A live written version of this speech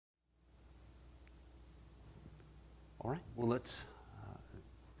All right, well, let's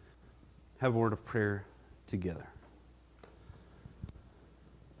have a word of prayer together.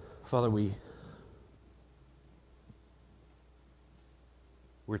 Father, we're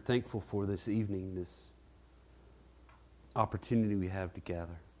thankful for this evening, this opportunity we have to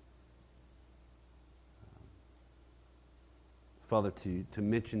gather. Father, to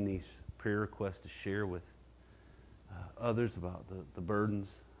mention these prayer requests, to share with others about the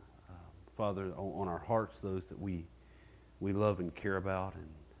burdens, Father, on our hearts, those that we love and care about, and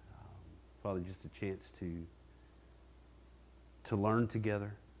Father, just a chance to learn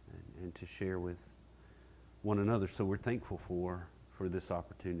together and to share with one another. So we're thankful for this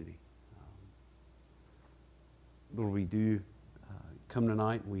opportunity. Lord, we do come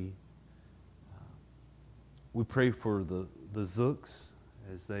tonight. We pray for the Zooks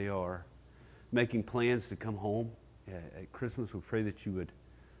as they are making plans to come home at Christmas. We pray that you would,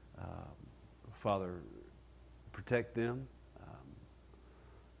 Father, protect them,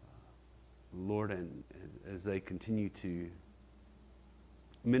 Lord, and as they continue to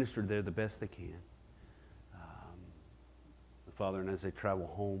minister there the best they can. Father, and as they travel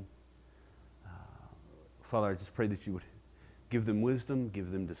home, Father, I just pray that you would give them wisdom,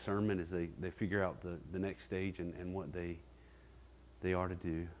 give them discernment as they figure out the next stage and what they are to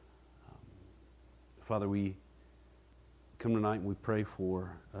do. Father, we come tonight and we pray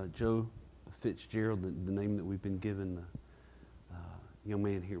for Joe Fitzgerald, the name that we've been given, the young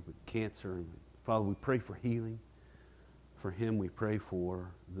man here with cancer. And Father, we pray for healing for him. We pray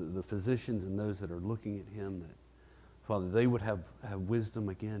for the physicians and those that are looking at him, that Father, they would have wisdom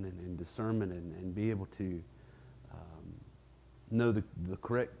again and discernment and be able to know the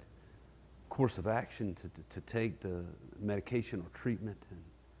correct course of action to take the medication or treatment. And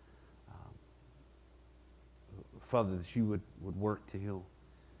Father, that you would work to heal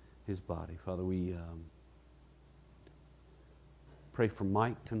his body. Father, we pray for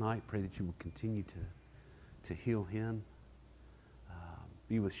Mike tonight. Pray that you will continue to heal him.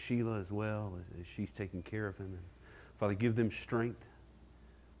 Be with Sheila as well as she's taking care of him. And Father, give them strength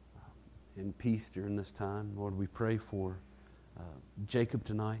and peace during this time. Lord, we pray for Jacob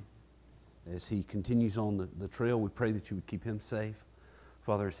tonight as he continues on the trail. We pray that you would keep him safe.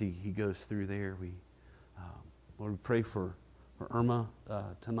 Father, as he goes through there, Lord, we pray for Irma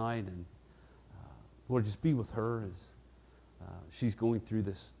tonight. And Lord, just be with her as she's going through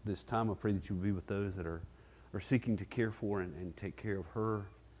this time. I pray that you would be with those that are seeking to care for and take care of her.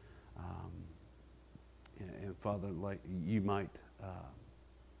 And Father, like you might,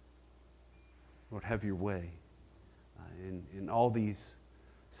 Lord, have your way in all these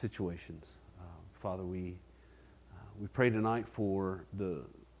situations. Father, we pray tonight for the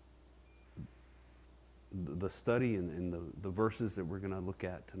study and the verses that we're going to look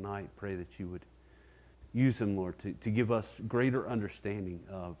at tonight. Pray that you would use them, Lord, to give us greater understanding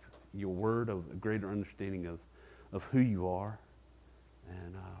of your word, of a greater understanding of who you are,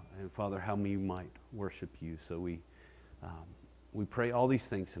 and Father, how we might worship you. So we pray all these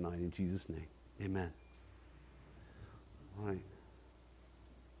things tonight in Jesus' name. Amen. All right.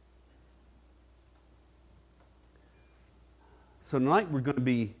 So tonight we're going to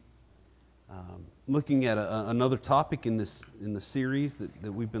be looking at another topic in the series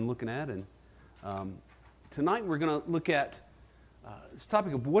that we've been looking at, and tonight we're going to look at this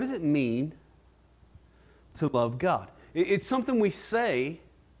topic of what does it mean to love God. It's something we say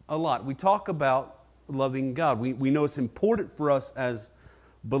a lot. We talk about loving God. We know it's important for us as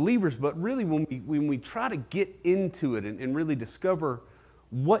believers, but really when we try to get into it and really discover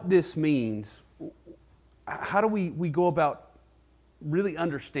what this means, how do we go about really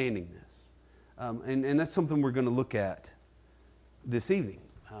understanding this? And that's something we're going to look at this evening.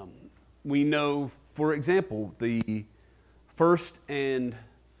 We know, for example, the first and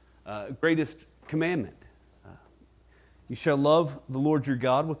greatest commandment. You shall love the Lord your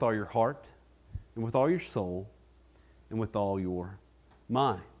God with all your heart and with all your soul and with all your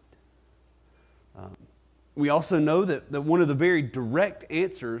mind. We also know that one of the very direct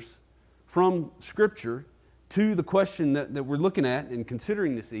answers from Scripture to the question that we're looking at and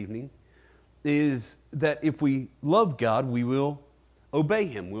considering this evening is that if we love God, we will obey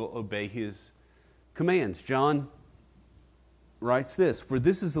Him. We'll obey His commands. John writes this, "For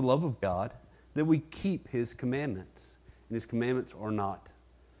this is the love of God, that we keep His commandments, and His commandments are not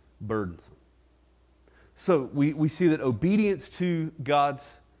burdensome." So we see that obedience to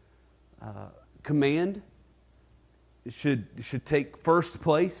God's command should take first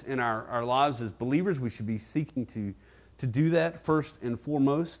place in our lives as believers. We should be seeking to do that first and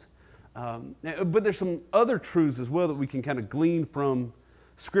foremost. But there's some other truths as well that we can kind of glean from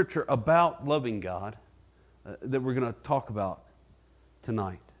Scripture about loving God. that we're going to talk about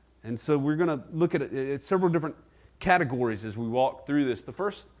tonight. And so we're going to look at several different categories as we walk through this. The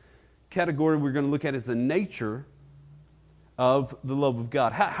first category we're going to look at is the nature of the love of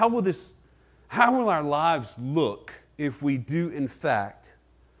God. How will our lives look if we do in fact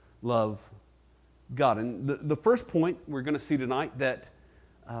love God? And the first point we're going to see tonight, that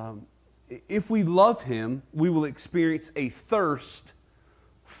if we love Him, we will experience a thirst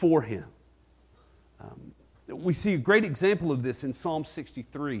for Him. We see a great example of this in Psalm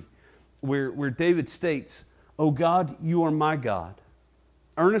 63, where David states, "O God, you are my God.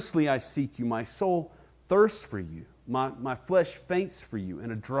 Earnestly I seek you. My soul thirsts for you. My flesh faints for you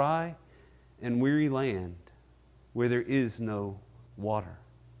in a dry and weary land where there is no water."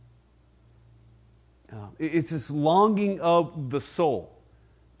 It's this longing of the soul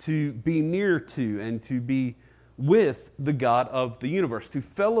to be near to and to be with the God of the universe, to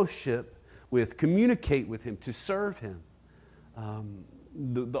fellowship with, communicate with Him, to serve Him.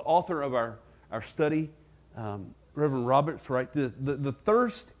 The author of our study, Reverend Roberts, writes this: the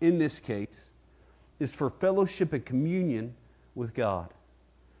thirst in this case is for fellowship and communion with God.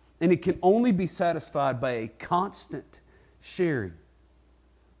 And it can only be satisfied by a constant sharing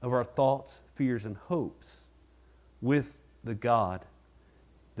of our thoughts, fears, and hopes with the God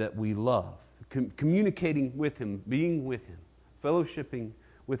that we love. Communicating with Him, being with Him, fellowshipping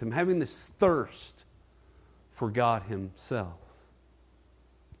with Him, having this thirst for God Himself.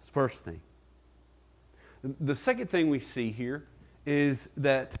 It's the first thing. The second thing we see here is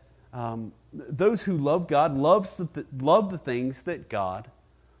that those who love God love the things that God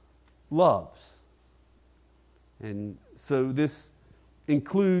loves. And so this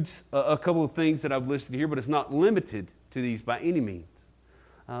includes a couple of things that I've listed here, but it's not limited to these by any means.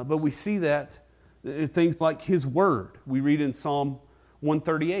 But we see that things like His Word. We read in Psalm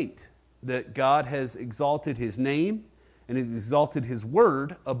 138 that God has exalted His name and has exalted His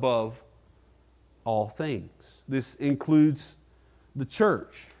Word above all things. This includes the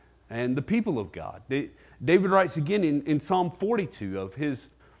church and the people of God. David writes again in Psalm 42 of his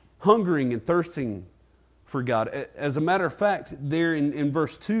hungering and thirsting for God. As a matter of fact, there in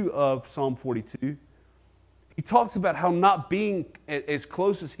verse 2 of Psalm 42, he talks about how not being as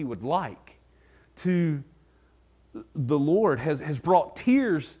close as he would like to the Lord has brought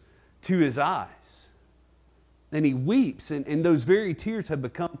tears to his eyes. And he weeps, and those very tears have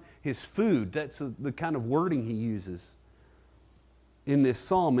become his food. That's the kind of wording he uses in this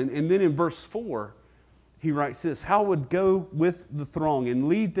psalm. And then in verse 4, he writes this: "How would go with the throng and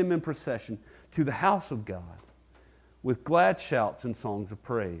lead them in procession to the house of God with glad shouts and songs of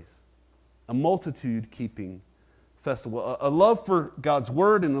praise, a multitude keeping festival." A love for God's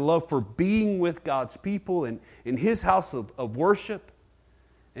Word and a love for being with God's people and in His house of worship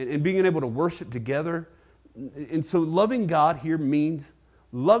and being able to worship together. And so loving God here means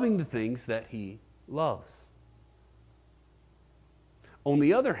loving the things that He loves. On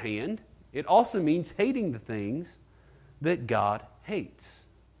the other hand, it also means hating the things that God hates.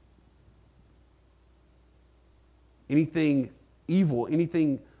 Anything evil,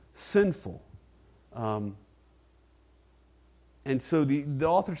 anything sinful. And so the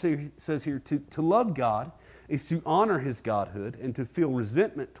author says here, to love God is to honor His Godhood and to feel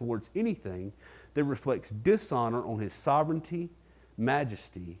resentment towards anything that reflects dishonor on His sovereignty,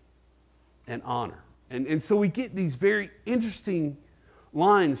 majesty, and honor. And so we get these very interesting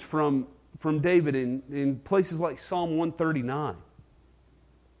lines from David in places like Psalm 139,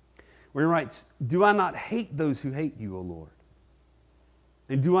 where he writes, "Do I not hate those who hate you, O Lord?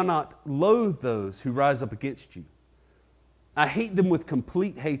 And do I not loathe those who rise up against you? I hate them with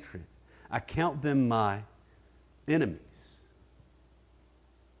complete hatred. I count them my enemies."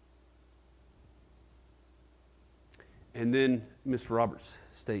 And then Mr. Roberts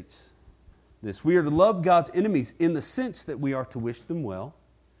states this: "We are to love God's enemies in the sense that we are to wish them well.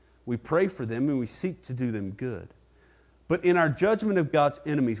 We pray for them and we seek to do them good. But in our judgment of God's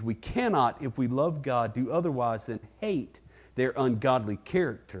enemies, we cannot, if we love God, do otherwise than hate their ungodly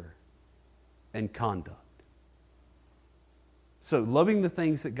character and conduct." So loving the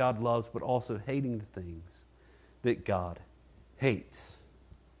things that God loves, but also hating the things that God hates.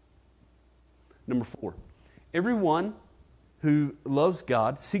 Number 4, everyone who loves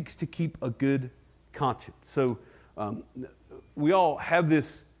God seeks to keep a good conscience. So we all have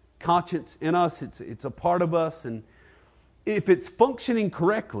this conscience in us. It's a part of us. And if it's functioning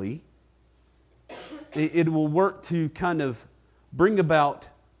correctly, it will work to kind of bring about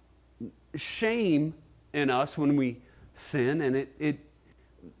shame in us when we sin. And it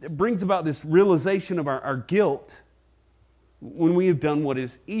brings about this realization of our guilt when we have done what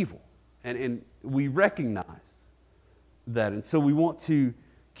is evil. And we recognize that. And so we want to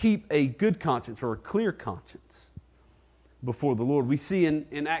keep a good conscience or a clear conscience before the Lord. We see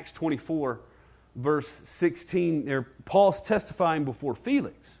in Acts 24, verse 16, there Paul's testifying before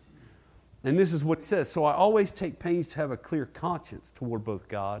Felix. And this is what he says: "So I always take pains to have a clear conscience toward both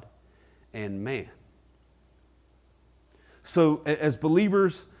God and man." So as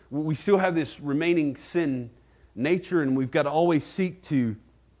believers, we still have this remaining sin nature, and we've got to always seek to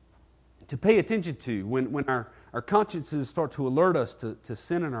pay attention to when our consciences start to alert us to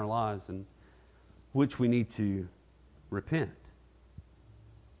sin in our lives, and which we need to repent.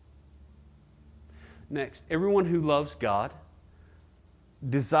 Next, everyone who loves God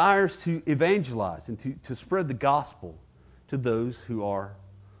desires to evangelize and to spread the gospel to those who are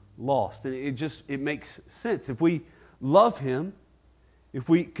lost. And it makes sense. If we love Him, if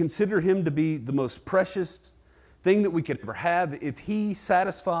we consider Him to be the most precious thing that we could ever have, if He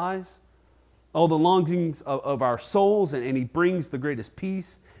satisfies all the longings of our souls, and He brings the greatest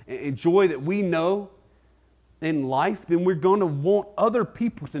peace and joy that we know in life, then we're going to want other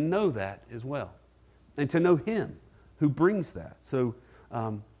people to know that as well, and to know Him who brings that. So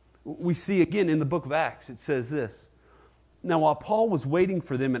we see again in the book of Acts, it says this: "Now while Paul was waiting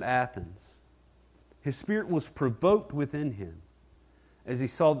for them at Athens, his spirit was provoked within him as he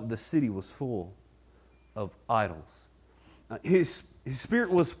saw that the city was full of idols." His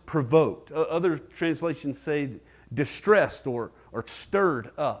spirit was provoked. Other translations say distressed or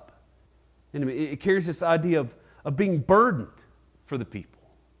stirred up. And it carries this idea of being burdened for the people,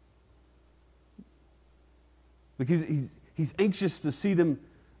 because he's anxious to see them,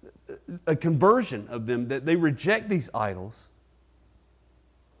 a conversion of them, that they reject these idols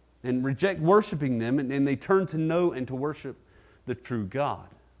and reject worshiping them, and they turn to know and to worship the true God.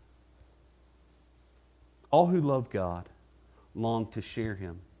 All who love God long to share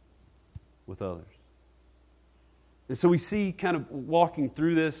Him with others. And so we see, kind of walking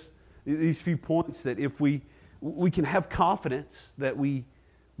through these few points, that if we can have confidence that we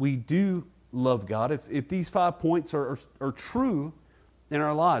do love God, if these 5 points are true in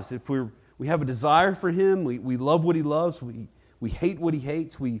our lives, if we have a desire for Him, we love what He loves, we hate what He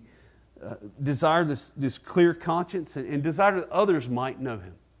hates, we desire this clear conscience, and desire that others might know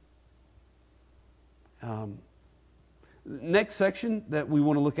Him. Next section that we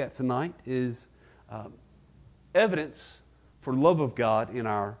want to look at tonight is evidence for love of God in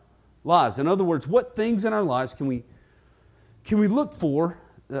our lives. In other words, what things in our lives can we look for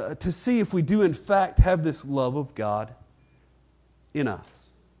to see if we do in fact have this love of God in us?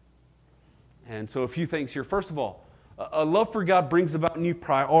 And so a few things here. First of all, a love for God brings about new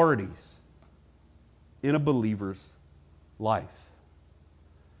priorities in a believer's life.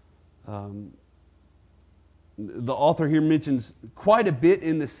 The author here mentions quite a bit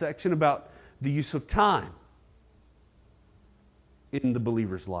in this section about the use of time in the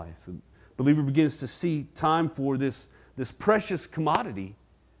believer's life. The believer begins to see time for this precious commodity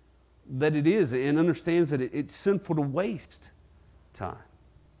that it is, and understands that it's sinful to waste time.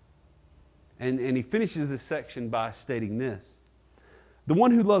 And he finishes this section by stating this: the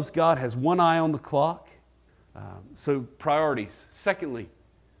one who loves God has one eye on the clock. So priorities. Secondly,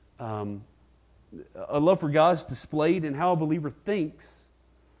 a love for God is displayed in how a believer thinks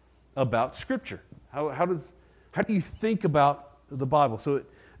about Scripture. How do you think about the Bible? So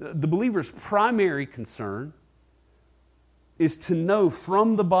the believer's primary concern is to know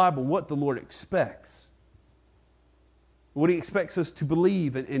from the Bible what the Lord expects, what He expects us to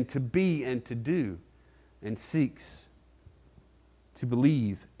believe and to be and to do, and seeks to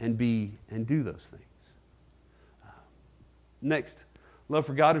believe and be and do those things. Next, love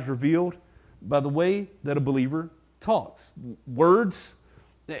for God is revealed by the way that a believer talks. Words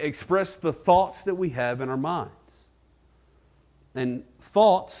express the thoughts that we have in our minds, and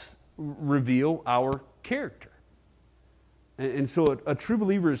thoughts reveal our character. And so a true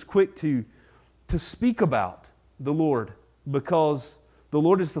believer is quick to speak about the Lord, because the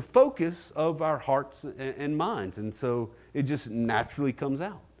Lord is the focus of our hearts and minds. And so it just naturally comes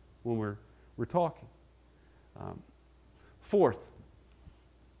out when we're talking. Fourth,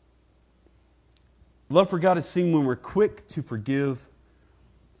 love for God is seen when we're quick to forgive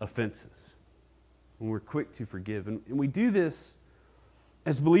offenses. When we're quick to forgive. And we do this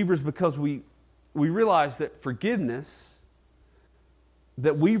as believers because we realize that forgiveness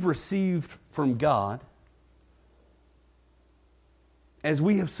that we've received from God, as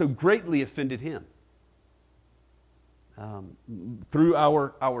we have so greatly offended Him through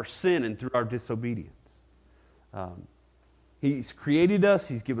our sin and through our disobedience. He's created us,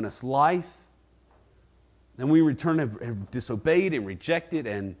 He's given us life, and we in return have disobeyed and rejected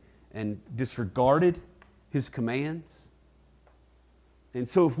and disregarded His commands. And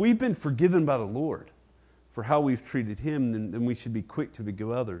so if we've been forgiven by the Lord for how we've treated him, then we should be quick to forgive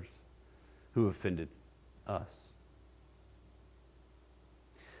others who offended us.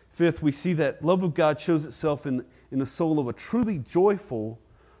 Fifth, we see that love of God shows itself in the soul of a truly joyful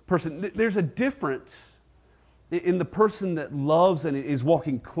person. There's a difference in the person that loves and is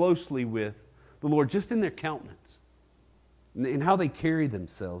walking closely with the Lord, just in their countenance, in how they carry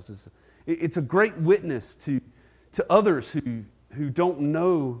themselves. It's a great witness to others who don't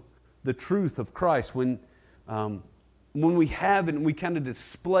know the truth of Christ when we have and we kind of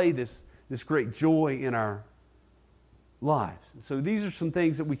display this great joy in our lives. So these are some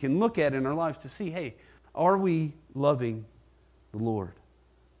things that we can look at in our lives to see, hey, are we loving the Lord?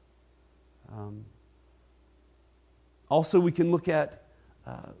 Also, we can look at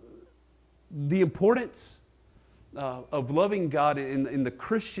the importance of loving God in the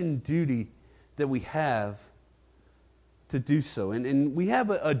Christian duty that we have to do so. And we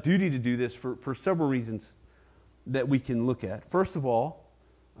have a duty to do this for several reasons that we can look at. First of all,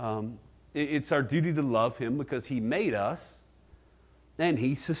 it's our duty to love Him because He made us and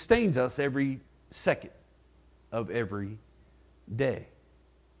He sustains us every second of every day.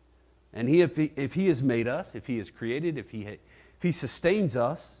 And if He has made us, if He has created, if He sustains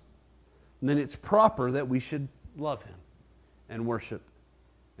us, then it's proper that we should love Him and worship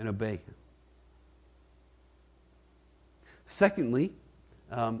and obey Him. Secondly,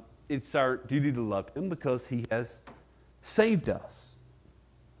 it's our duty to love Him because He has saved us.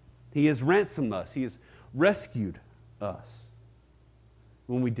 He has ransomed us. He has rescued us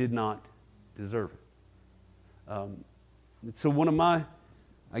when we did not deserve it. So one of my,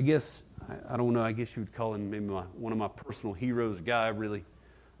 I guess you would call him maybe one of my personal heroes, a guy I really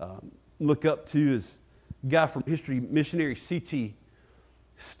look up to is a guy from history, missionary C.T.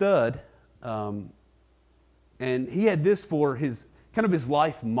 Studd. And he had this for his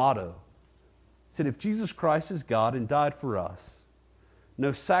life motto. He said, if Jesus Christ is God and died for us,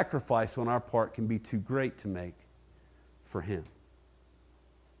 no sacrifice on our part can be too great to make for Him.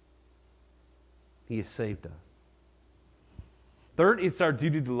 He has saved us. Third, it's our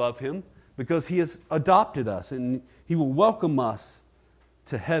duty to love Him because He has adopted us and He will welcome us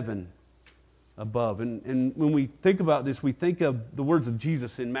to heaven above. And when we think about this, we think of the words of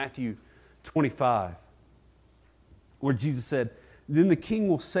Jesus in Matthew 25, where Jesus said, then the King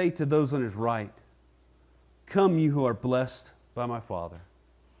will say to those on His right, come, you who are blessed by my Father.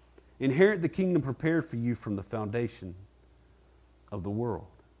 Inherit the kingdom prepared for you from the foundation of the world.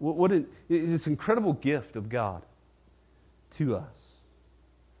 It's this incredible gift of God to us.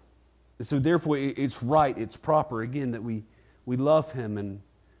 And so therefore it's right, it's proper, again, that we love Him and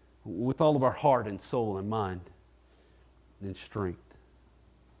with all of our heart and soul and mind and strength.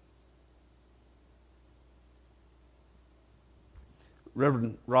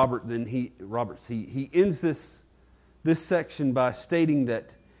 Reverend Roberts, he ends this section by stating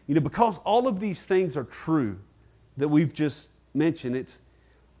that, because all of these things are true that we've just mentioned,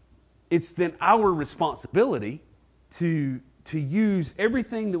 it's then our responsibility to use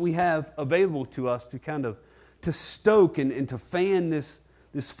everything that we have available to us to stoke and to fan this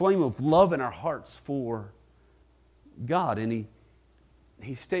flame of love in our hearts for God. And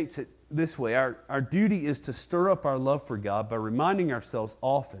he states it this way, our duty is to stir up our love for God by reminding ourselves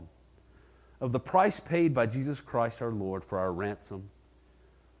often of the price paid by Jesus Christ our Lord for our ransom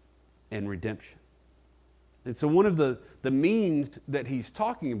and redemption. And so one of the means that he's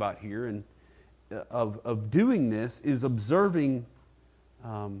talking about here and of doing this is observing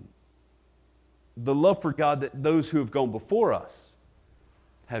the love for God that those who have gone before us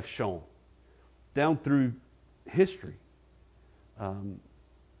have shown down through history.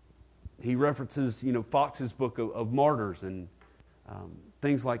 He references, Fox's book of martyrs and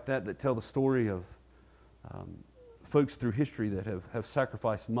things like that tell the story of folks through history that have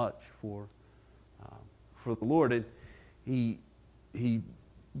sacrificed much for the Lord. And he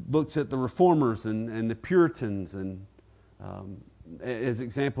looks at the reformers and the Puritans and as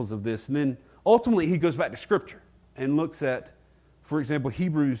examples of this. And then ultimately he goes back to Scripture and looks at, for example,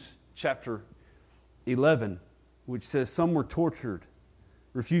 Hebrews chapter 11, which says some were tortured,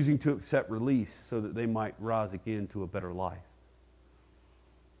 refusing to accept release so that they might rise again to a better life.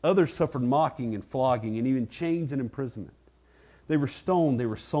 Others suffered mocking and flogging and even chains and imprisonment. They were stoned, they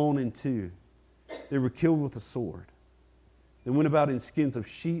were sawn in two. They were killed with a sword. They went about in skins of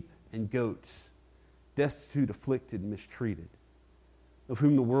sheep and goats, destitute, afflicted, mistreated, of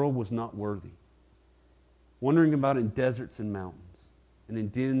whom the world was not worthy, wandering about in deserts and mountains, and in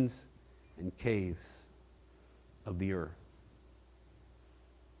dens and caves of the earth.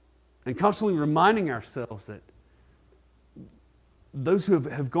 And constantly reminding ourselves that those who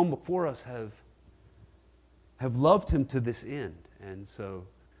have gone before us have loved him to this end. And so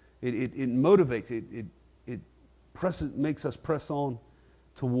it motivates, it makes us press on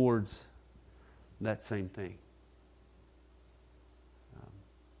towards that same thing.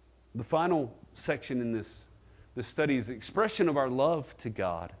 The final section in this study is the expression of our love to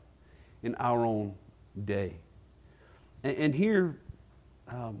God in our own day. And here,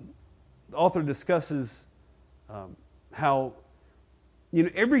 the author discusses how,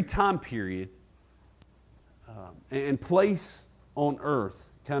 every time period and place on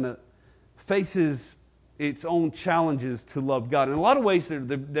earth kind of faces its own challenges to love God. In a lot of ways, they're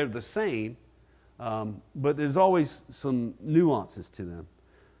the same, but there's always some nuances to them.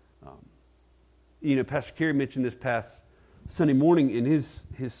 Pastor Kerry mentioned this past Sunday morning in his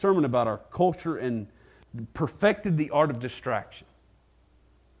sermon about our culture and perfected the art of distraction.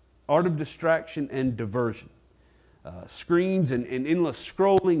 Art of distraction and diversion. Screens and endless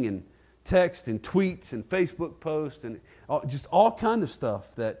scrolling and text and tweets and Facebook posts and just all kind of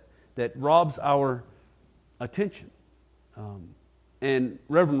stuff that robs our attention. And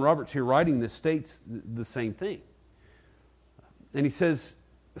Reverend Roberts here writing this states the same thing. And he says,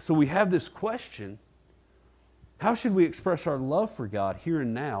 so we have this question, how should we express our love for God here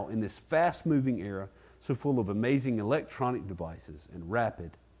and now in this fast-moving era so full of amazing electronic devices and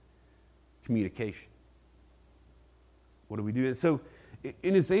rapid communication? What do we do? And so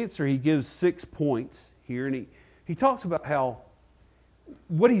in his answer, he gives 6 points here, and he talks about how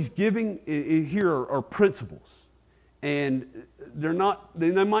what he's giving here are principles. And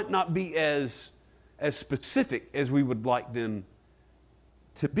they might not be as specific as we would like them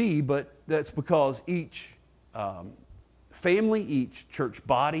to be, but that's because each family, each church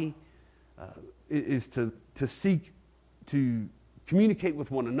body is to seek to communicate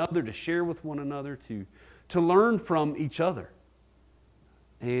with one another, to share with one another, to learn from each other,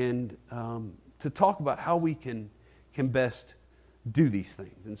 and to talk about how we can best do these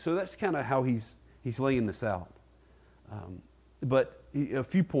things. And so that's kind of how he's laying this out. But a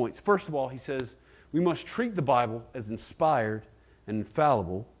few points. First of all, he says we must treat the Bible as inspired and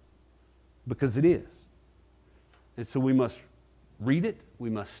infallible because it is. And so we must read it, we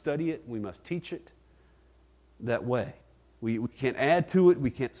must study it, we must teach it that way. We can't add to it,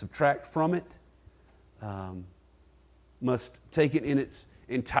 we can't subtract from it. Must take it in its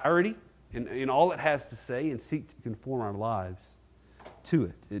entirety, in all it has to say, and seek to conform our lives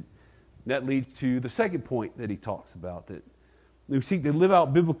to it. That leads to the second point that he talks about, that we seek to live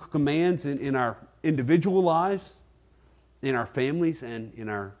out biblical commands in our individual lives, in our families, and in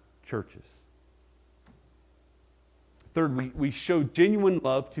our churches. Third, we show genuine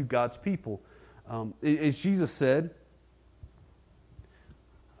love to God's people. As Jesus said,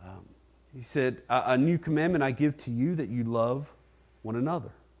 he said, a new commandment I give to you, that you love one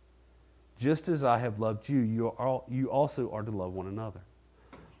another. Just as I have loved you, you also are to love one another.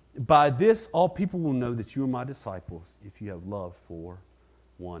 By this, all people will know that you are my disciples, if you have love for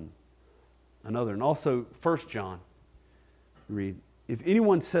one another. And also, 1 John, read, if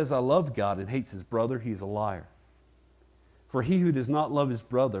anyone says I love God and hates his brother, he is a liar. For he who does not love his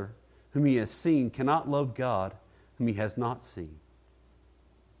brother, whom he has seen, cannot love God, whom he has not seen.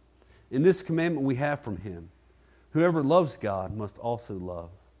 In this commandment we have from him, whoever loves God must also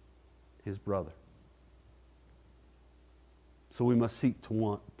love his brother. So we must seek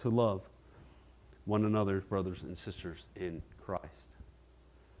to love one another's brothers and sisters in Christ.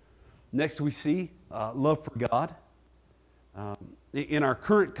 Next, we see love for God. In our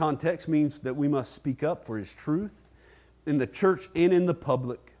current context, means that we must speak up for his truth in the church and in the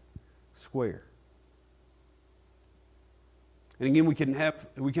public square. And again, we can have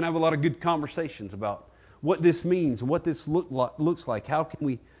a lot of good conversations about what this means, what this looks like. How can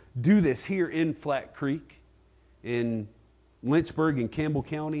we do this here in Flat Creek, in Lynchburg, in Campbell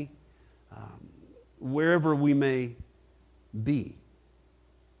County, wherever we may be.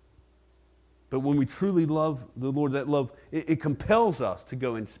 But when we truly love the Lord, that love, it compels us to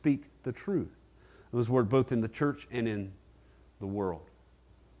go and speak the truth of his word, both in the church and in the world.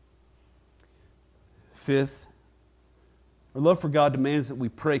 Fifth, our love for God demands that we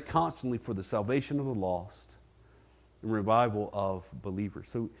pray constantly for the salvation of the lost and revival of believers.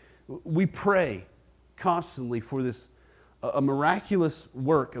 So we pray constantly for this a miraculous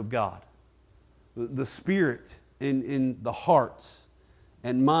work of God. The Spirit in the hearts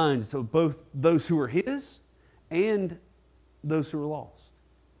and minds of both those who are his and those who are lost.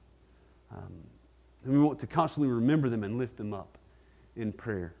 And we want to constantly remember them and lift them up in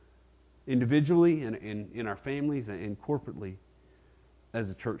prayer, individually and in our families and corporately as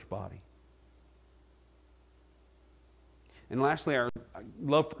a church body. And lastly, our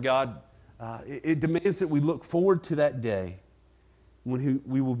love for God, it demands that we look forward to that day when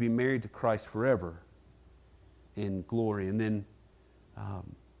we will be married to Christ forever in glory. And then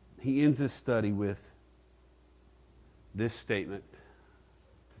he ends this study with this statement.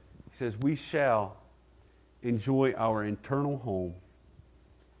 He says, we shall enjoy our eternal home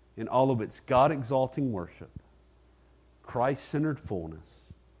in all of its God-exalting worship, Christ-centered fullness,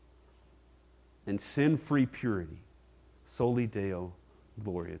 and sin-free purity. Soli Deo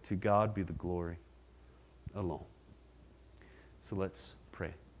Gloria. To God be the glory alone. So let's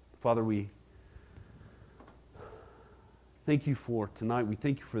pray. Father, we thank you for tonight. We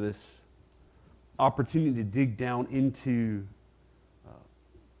thank you for this opportunity to dig down into,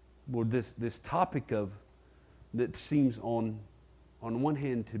 Lord, this topic of that seems on one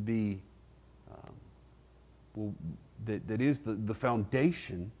hand to be, that is the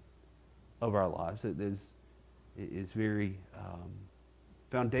foundation of our lives. That is very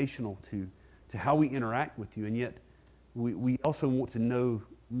foundational to how we interact with you, and yet we also want to know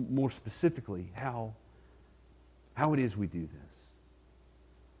more specifically how it is we do this.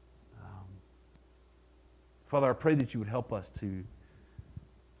 Father, I pray that you would help us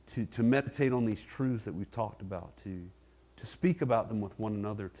to meditate on these truths that we've talked about, to speak about them with one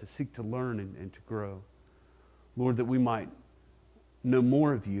another, to seek to learn and to grow. Lord, that we might know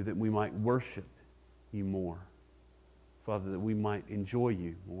more of you, that we might worship you more. Father, that we might enjoy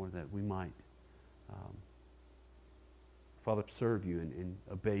you more, that we might, Father, serve you and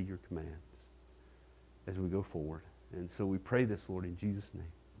obey your commands as we go forward. And so we pray this, Lord, in Jesus'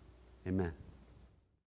 name. Amen.